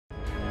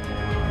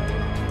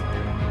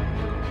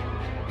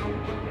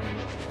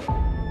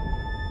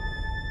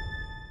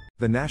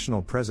The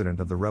national president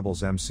of the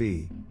Rebels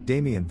MC,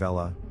 Damien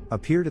Vella,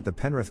 appeared at the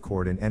Penrith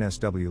Court in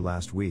NSW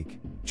last week,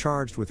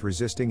 charged with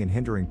resisting and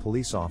hindering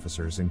police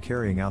officers in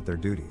carrying out their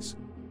duties.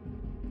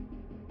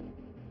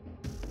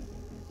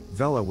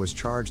 Vella was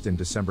charged in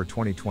December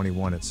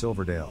 2021 at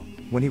Silverdale,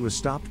 when he was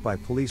stopped by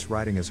police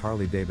riding his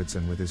Harley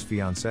Davidson with his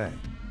fiancée.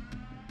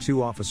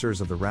 Two officers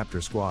of the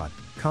Raptor Squad,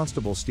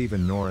 Constable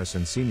Stephen Norris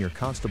and Senior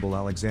Constable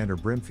Alexander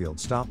Brimfield,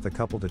 stopped the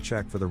couple to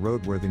check for the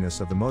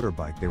roadworthiness of the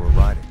motorbike they were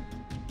riding.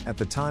 At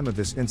the time of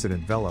this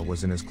incident, Vella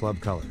was in his club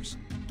colors.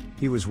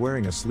 He was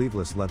wearing a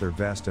sleeveless leather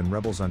vest and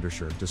Rebels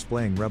undershirt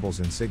displaying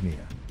Rebels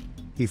insignia.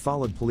 He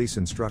followed police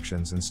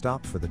instructions and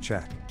stopped for the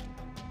check.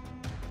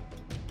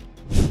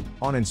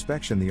 On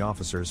inspection, the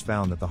officers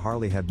found that the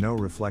Harley had no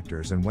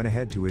reflectors and went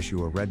ahead to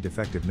issue a red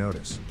defective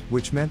notice,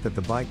 which meant that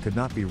the bike could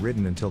not be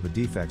ridden until the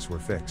defects were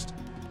fixed.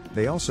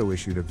 They also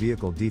issued a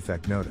vehicle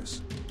defect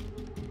notice.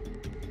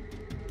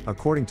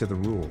 According to the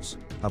rules,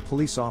 a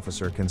police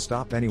officer can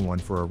stop anyone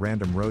for a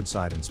random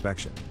roadside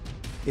inspection.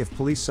 If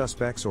police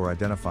suspects or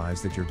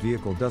identifies that your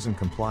vehicle doesn't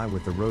comply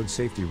with the road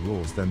safety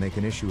rules, then they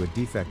can issue a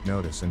defect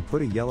notice and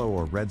put a yellow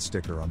or red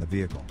sticker on the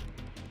vehicle.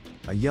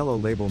 A yellow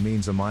label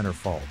means a minor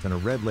fault and a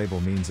red label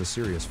means a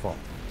serious fault.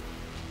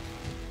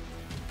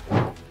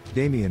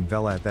 Damien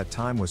Vella at that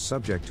time was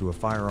subject to a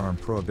firearm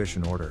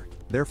prohibition order,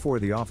 therefore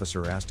the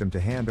officer asked him to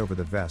hand over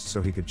the vest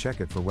so he could check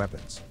it for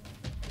weapons.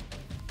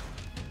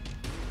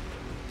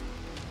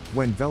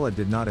 When Vella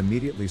did not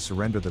immediately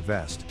surrender the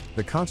vest,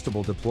 the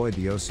constable deployed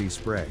the OC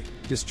spray,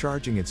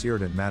 discharging its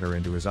irritant matter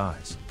into his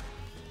eyes.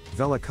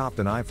 Vella copped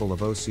an eyeful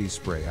of OC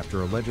spray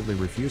after allegedly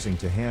refusing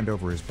to hand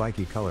over his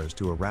bikie colors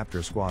to a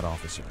Raptor Squad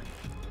officer.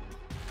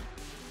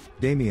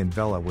 Damien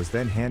Vella was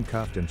then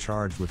handcuffed and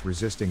charged with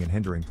resisting and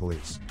hindering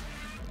police.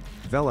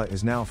 Vella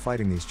is now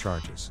fighting these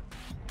charges.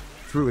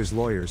 Through his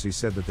lawyers, he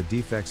said that the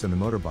defects in the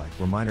motorbike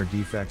were minor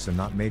defects and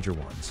not major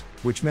ones,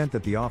 which meant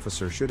that the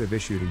officer should have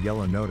issued a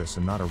yellow notice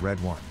and not a red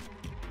one.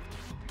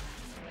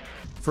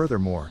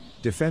 Furthermore,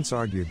 defense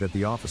argued that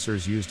the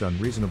officers used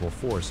unreasonable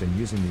force in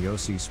using the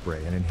OC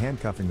spray and in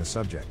handcuffing the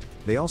subject.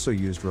 They also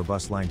used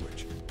robust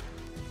language.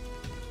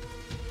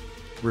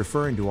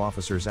 Referring to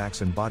officers' acts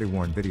and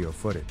body-worn video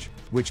footage,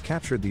 which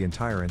captured the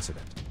entire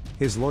incident,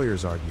 his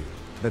lawyers argued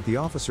that the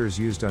officers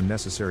used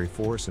unnecessary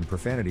force and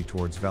profanity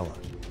towards Vella.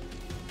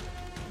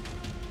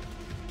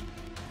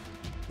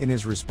 In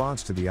his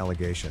response to the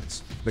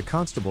allegations, the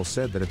constable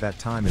said that at that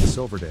time in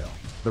Silverdale,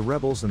 the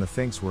Rebels and the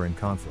Finks were in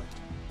conflict.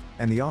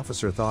 And the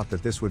officer thought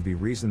that this would be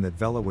reason that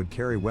Vella would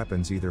carry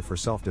weapons either for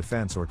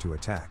self-defense or to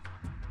attack.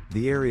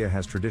 The area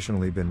has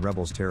traditionally been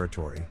Rebels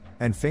territory,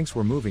 and Finks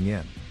were moving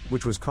in,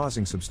 which was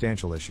causing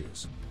substantial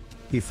issues.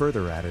 He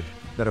further added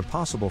that a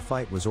possible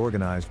fight was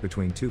organized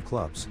between two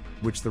clubs,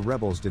 which the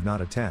Rebels did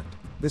not attend.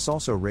 This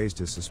also raised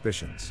his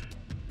suspicions.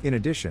 In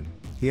addition,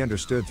 he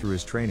understood through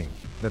his training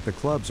that the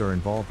clubs are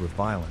involved with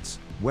violence,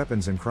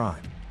 weapons and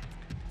crime.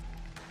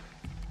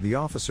 The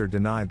officer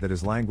denied that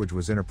his language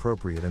was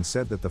inappropriate and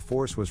said that the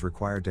force was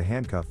required to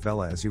handcuff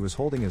Vella as he was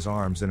holding his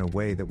arms in a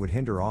way that would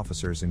hinder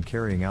officers in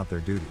carrying out their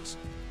duties.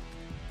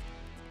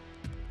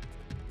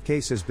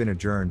 Case has been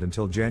adjourned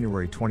until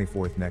January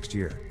 24 next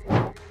year.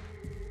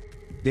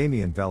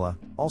 Damien Vella,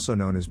 also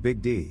known as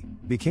Big D,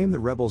 became the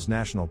Rebels'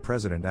 national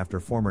president after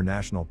former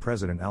national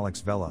president Alex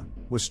Vella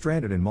was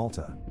stranded in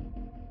Malta.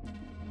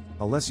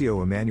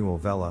 Alessio Emmanuel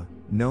Vella,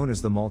 known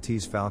as the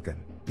Maltese Falcon,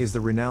 is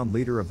the renowned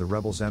leader of the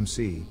Rebels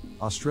MC,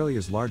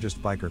 Australia's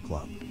largest biker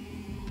club.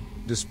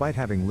 Despite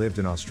having lived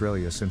in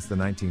Australia since the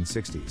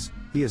 1960s,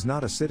 he is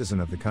not a citizen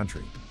of the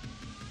country.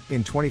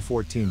 In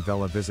 2014,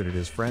 Vella visited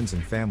his friends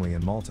and family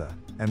in Malta,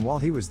 and while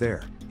he was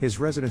there, his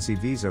residency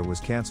visa was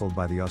cancelled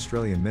by the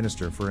Australian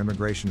Minister for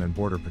Immigration and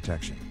Border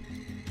Protection.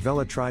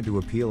 Vella tried to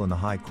appeal in the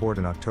High Court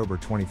in October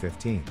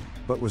 2015,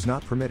 but was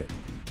not permitted.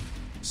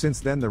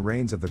 Since then, the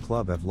reins of the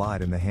club have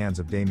lied in the hands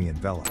of Damien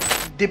Vella.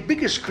 The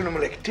biggest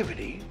criminal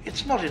activity,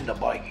 it's not in the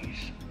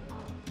bikies.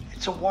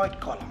 It's a white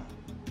collar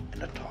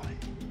and a tie.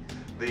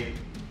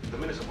 The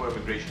Minister for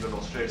Immigration in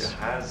Australia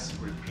has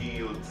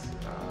repealed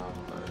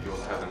your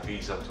travel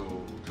visa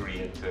to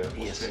re-enter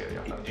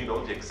Australia. Now, do you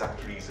know the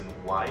exact reason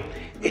why?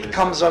 It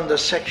comes under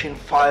Section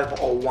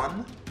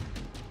 501.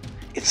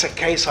 It's a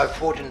case I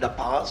fought in the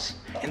past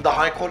in the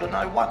High Court and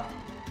I won.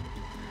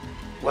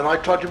 When I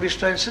tried to be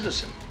Australian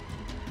citizen,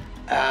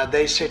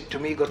 they said to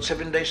me, you got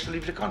 7 days to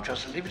leave the country. I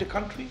said, leave the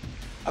country?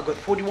 I got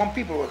 41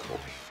 people work for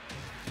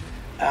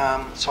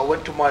me. So I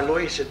went to my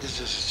lawyer, he said,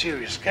 this is a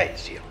serious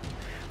case here.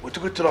 We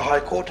took it to the High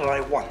Court and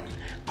I won.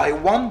 I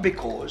won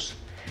because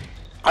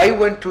I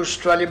went to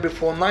Australia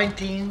before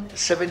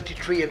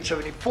 1973 and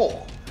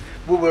 74.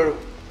 We were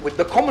with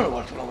the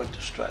Commonwealth when I went to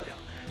Australia.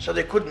 So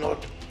they could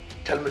not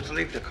tell me to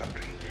leave the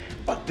country.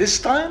 But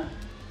this time,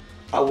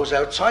 I was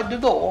outside the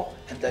door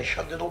and they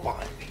shut the door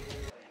behind me.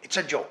 It's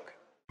a joke.